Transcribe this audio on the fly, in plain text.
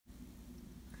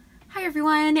Hi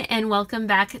everyone, and welcome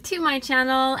back to my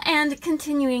channel and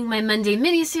continuing my Monday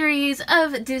mini-series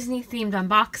of Disney themed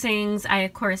unboxings. I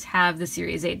of course have the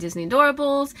Series 8 Disney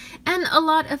Doorables and a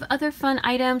lot of other fun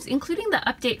items, including the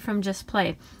update from Just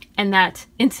Play and that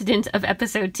incident of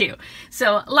episode 2.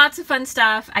 So lots of fun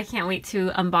stuff. I can't wait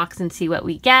to unbox and see what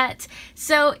we get.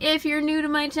 So if you're new to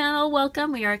my channel,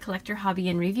 welcome. We are a collector hobby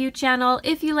and review channel.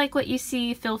 If you like what you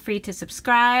see, feel free to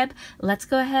subscribe. Let's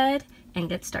go ahead and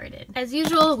get started. As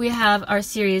usual, we have our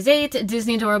Series 8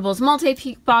 Disney Doorables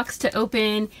multi-peak box to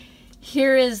open.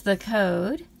 Here is the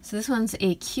code. So this one's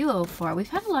a Q04. We've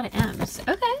had a lot of M's.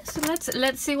 Okay, so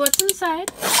let's see what's inside.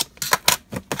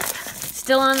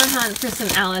 Still on the hunt for some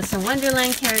Alice in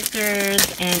Wonderland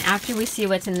characters, and after we see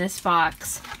what's in this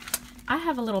box, I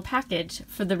have a little package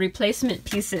for the replacement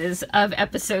pieces of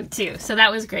episode 2. So that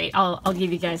was great. I'll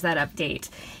give you guys that update.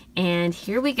 And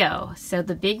here we go. So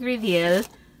the big reveal.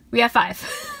 We have 5,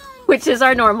 which is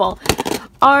our normal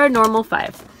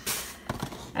 5.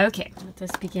 Okay, let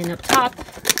us begin up top.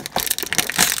 There's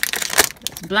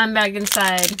a blend bag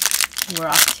inside. We're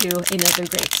off to another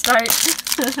great start.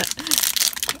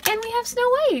 And we have Snow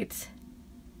White.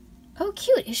 Oh,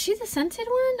 cute. Is she the scented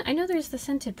one? I know there's the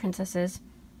scented princesses.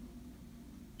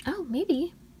 Oh,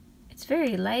 maybe. It's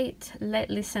very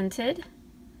lightly scented.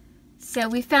 So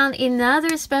we found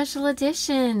another special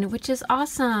edition, which is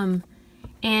awesome.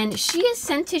 And she is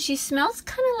scented. She smells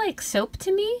kind of like soap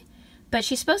to me, but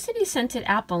she's supposed to be scented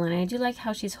apple, and I do like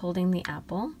how she's holding the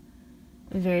apple.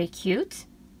 Very cute.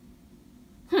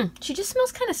 She just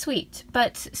smells kind of sweet,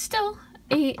 but still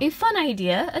a fun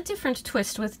idea, a different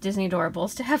twist with Disney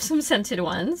Doorables to have some scented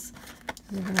ones.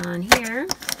 Moving on here.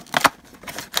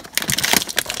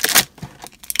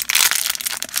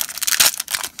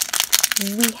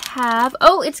 We have,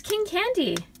 oh, it's King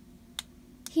Candy.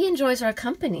 He enjoys our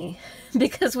company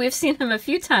because we've seen him a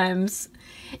few times,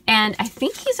 and I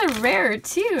think he's a rare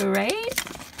too, right?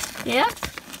 Yep.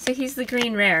 So he's the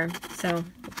green rare. So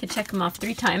we could check him off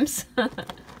 3 times.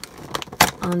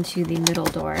 Onto the middle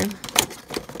door.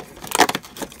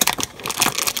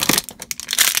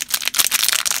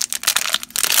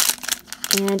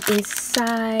 And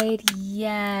inside,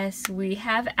 yes, we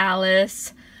have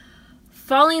Alice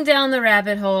falling down the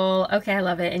rabbit hole. Okay, I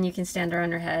love it. And you can stand her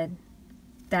on her head.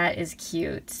 That is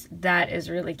cute. That is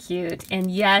really cute.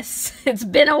 And yes, it's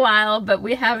been a while, but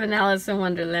we have an Alice in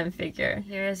Wonderland figure.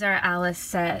 Here's our Alice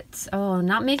set. Oh,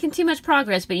 not making too much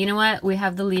progress, but you know what? We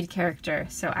have the lead character,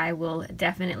 so I will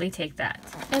definitely take that.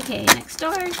 Okay, next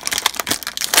door.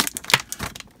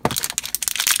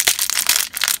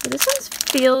 So this one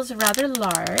feels rather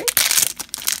large.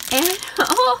 And,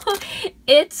 oh,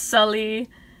 it's Sully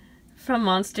from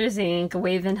Monsters, Inc.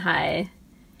 Waving High.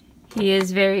 He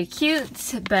is very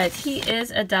cute, but he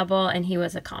is a double and he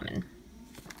was a common.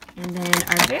 And then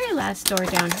our very last door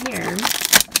down here.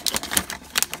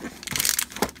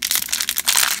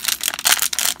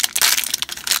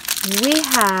 We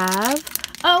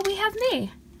have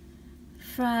me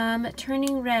from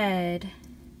Turning Red.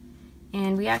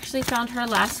 And we actually found her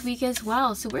last week as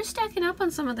well. So we're stacking up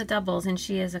on some of the doubles, and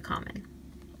she is a common.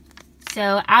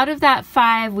 So out of that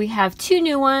 5, we have 2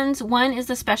 new ones. One is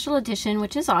the special edition,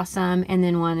 which is awesome, and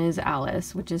then one is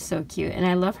Alice, which is so cute. And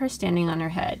I love her standing on her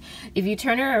head. If you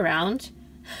turn her around,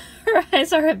 her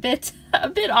eyes are a bit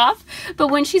off, but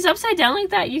when she's upside down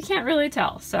like that, you can't really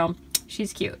tell. So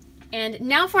she's cute. And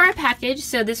now for our package.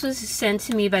 So this was sent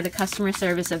to me by the customer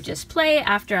service of Just Play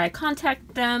after I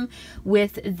contacted them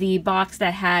with the box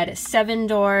that had 7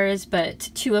 doors, but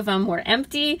 2 of them were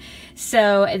empty.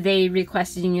 So they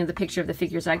requested, you know, the picture of the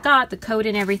figures I got, the code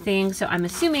and everything. So I'm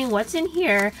assuming what's in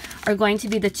here are going to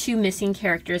be the 2 missing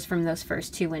characters from those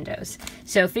first 2 windows.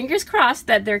 So fingers crossed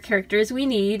that they're characters we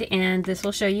need, and this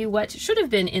will show you what should have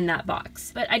been in that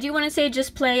box. But I do want to say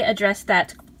Just Play addressed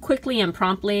that quickly and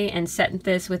promptly and sent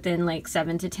this within like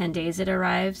 7 to 10 days it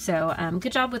arrived. So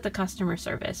good job with the customer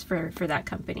service for that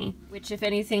company. Which, if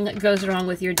anything goes wrong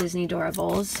with your Disney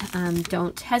Doorables,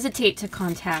 don't hesitate to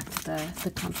contact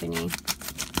the company.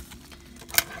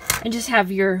 And just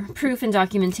have your proof and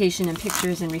documentation and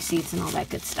pictures and receipts and all that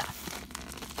good stuff.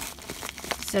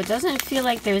 So it doesn't feel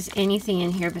like there's anything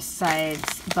in here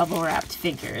besides bubble wrapped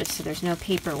figures. So there's no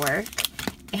paperwork.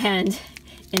 And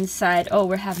inside, oh,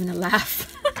 we're having a laugh.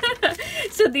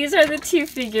 So these are the 2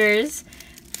 figures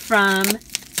from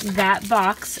that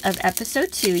box of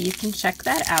episode 2. You can check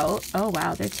that out. Oh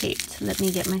wow, they're taped. Let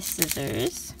me get my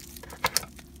scissors.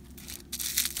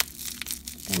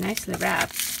 They're nicely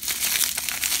wrapped.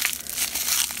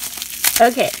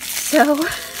 Okay, so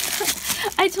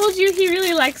I told you he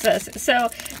really likes us. So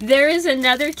there is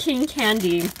another King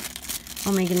Candy.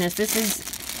 Oh my goodness, this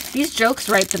is These jokes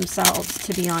write themselves,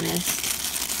 to be honest.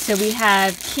 So we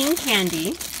have King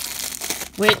Candy,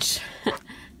 which,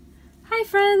 hi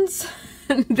friends,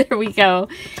 there we go.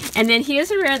 And then he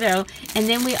is a rare though. And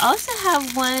then we also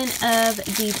have one of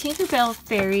the Tinkerbell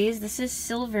fairies. This is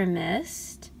Silver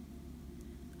Mist.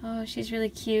 Oh, she's really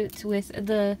cute with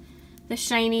the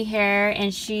shiny hair,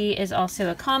 and she is also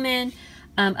a common.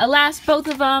 Alas, both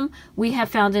of them we have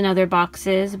found in other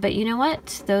boxes, but you know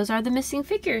what? Those are the missing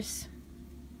figures.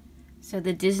 So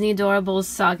the Disney Doorables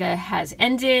saga has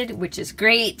ended, which is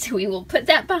great. We will put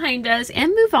that behind us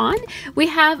and move on. We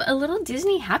have a little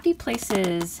Disney Happy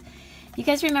Places. You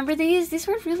guys remember these? These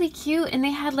were really cute, and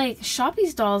they had like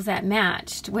Shoppy's dolls that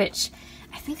matched, which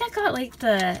I think I got like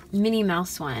the Minnie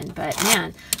Mouse one, but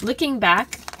man, looking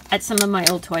back at some of my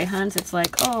old toy hunts, it's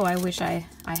like, oh, I wish I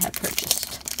had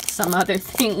purchased some other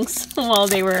things while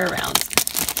they were around.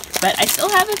 But I still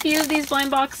have a few of these blind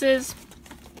boxes,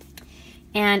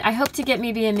 and I hope to get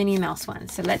maybe a Minnie Mouse one.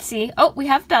 So let's see. Oh, we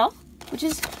have Belle, which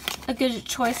is a good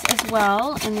choice as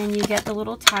well. And then you get the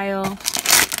little tile,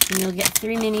 and you'll get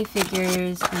 3 mini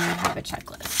figures, and you have a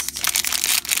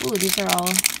checklist. Ooh, these are all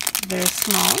very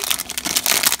small.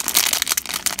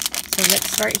 So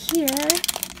let's start here.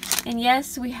 And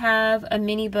yes, we have a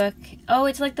mini book. Oh,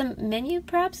 it's like the menu,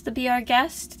 perhaps? The Be Our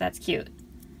Guest? That's cute.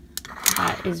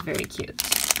 That is very cute.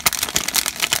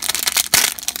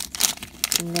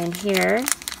 And then here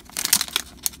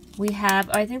we have,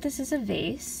 oh, I think this is a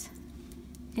vase.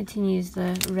 Continues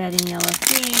the red and yellow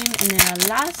theme. And then our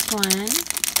last one.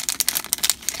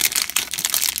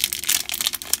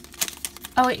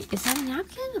 Oh, wait, is that a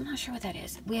napkin? I'm not sure what that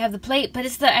is. We have the plate, but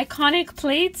it's the iconic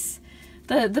plates.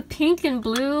 The pink and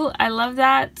blue, I love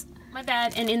that. My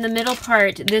bad. And in the middle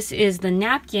part, this is the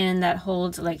napkin that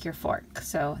holds like your fork.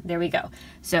 So there we go.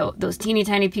 So those teeny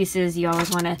tiny pieces, you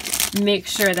always want to make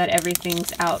sure that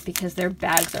everything's out because their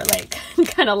bags are like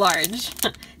kind of large.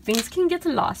 Things can get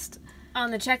lost.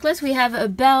 On the checklist, we have a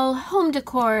Belle, home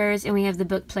decors, and we have the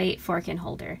book plate, fork, and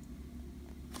holder.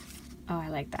 Oh, I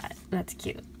like that. That's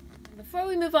cute. Before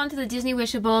we move on to the Disney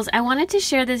Wishables, I wanted to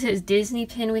share this as Disney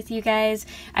pin with you guys.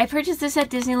 I purchased this at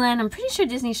Disneyland. I'm pretty sure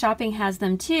Disney Shopping has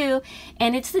them too.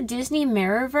 And it's the Disney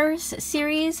Mirrorverse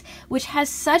series, which has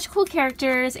such cool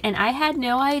characters. And I had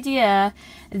no idea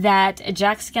that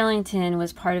Jack Skellington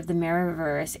was part of the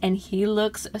Mirrorverse. And he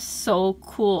looks so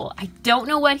cool. I don't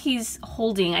know what he's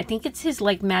holding. I think it's his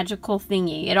like magical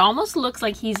thingy. It almost looks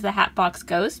like he's the Hatbox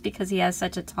Ghost because he has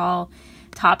such a tall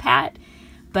top hat.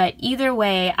 But either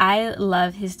way, I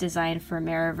love his design for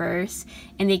Mirrorverse,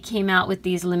 and they came out with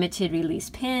these limited release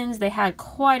pins. They had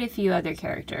quite a few other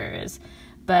characters,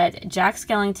 but Jack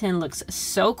Skellington looks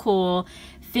so cool.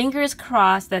 Fingers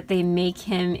crossed that they make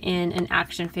him in an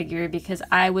action figure because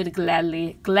I would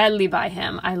gladly buy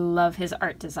him. I love his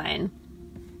art design.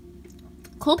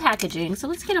 Cool packaging. So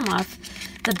let's get him off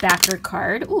the backer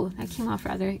card. Ooh, that came off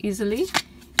rather easily.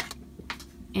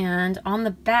 And on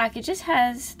the back, it just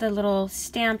has the little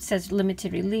stamp, says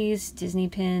limited release, Disney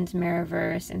pins,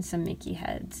 Mirrorverse, and some Mickey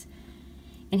heads.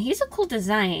 And he's a cool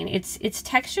design. It's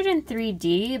textured in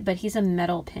 3D, but he's a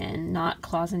metal pin, not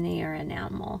cloisonné or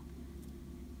enamel.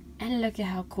 And look at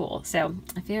how cool. So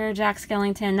if you're a Jack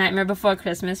Skellington Nightmare Before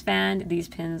Christmas fan, these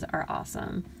pins are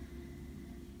awesome.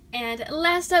 And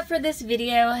last up for this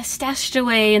video, stashed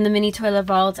away in the mini toilet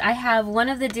vault, I have one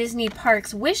of the Disney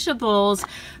Parks Wishables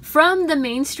from the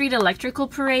Main Street Electrical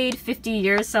Parade 50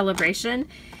 years celebration.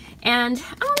 And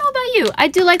I don't know about you, I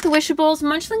do like the Wishables.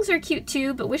 Munchlings are cute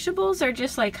too, but Wishables are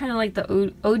just like kind of like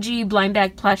the OG blind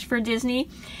bag plush for Disney.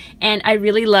 And I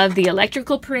really love the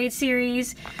Electrical Parade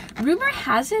series. Rumor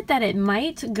has it that it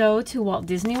might go to Walt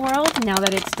Disney World now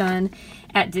that it's done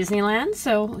at Disneyland,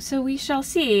 so we shall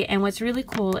see. And what's really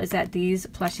cool is that these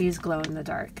plushies glow in the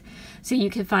dark. So you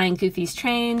can find Goofy's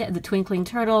train, the Twinkling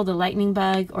Turtle, the Lightning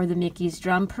Bug, or the Mickey's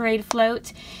Drum Parade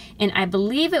float. And I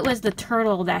believe it was the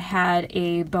turtle that had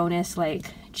a bonus like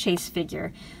chase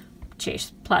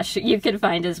plush you can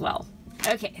find as well.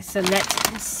 Okay, so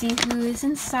let's see who is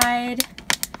inside.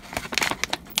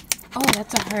 Oh,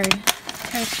 that's a hard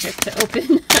strip to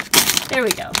open. There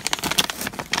we go.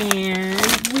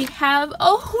 And we have,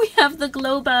 oh, we have the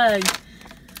glow bug.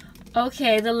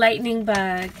 Okay, the lightning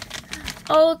bug.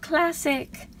 Oh,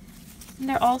 classic. And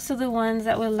they're also the ones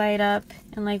that will light up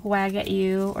and like wag at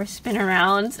you or spin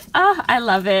around. Ah, I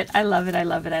love it. I love it. I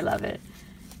love it. I love it.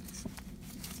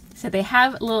 So they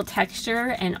have a little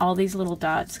texture and all these little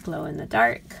dots glow in the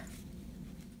dark.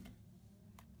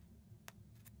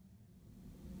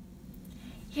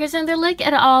 Here's another look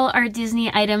at all our Disney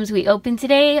items we opened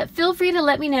today. Feel free to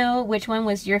let me know which one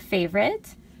was your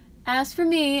favorite. As for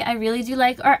me, I really do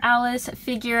like our Alice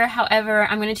figure. However,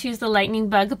 I'm going to choose the Lightning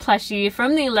Bug plushie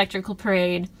from the Electrical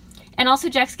Parade. And also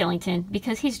Jack Skellington,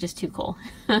 because he's just too cool.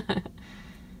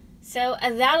 So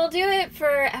that'll do it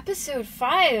for episode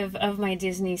 5 of my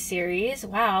Disney series.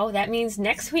 Wow, that means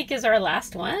next week is our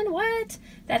last one? What?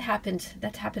 That happened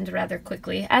rather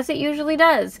quickly, as it usually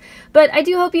does. But I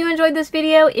do hope you enjoyed this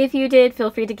video. If you did,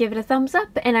 feel free to give it a thumbs up.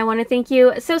 And I want to thank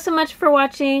you so much for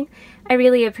watching. I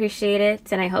really appreciate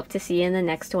it, and I hope to see you in the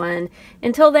next one.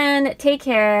 Until then, take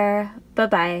care.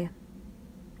 Bye-bye.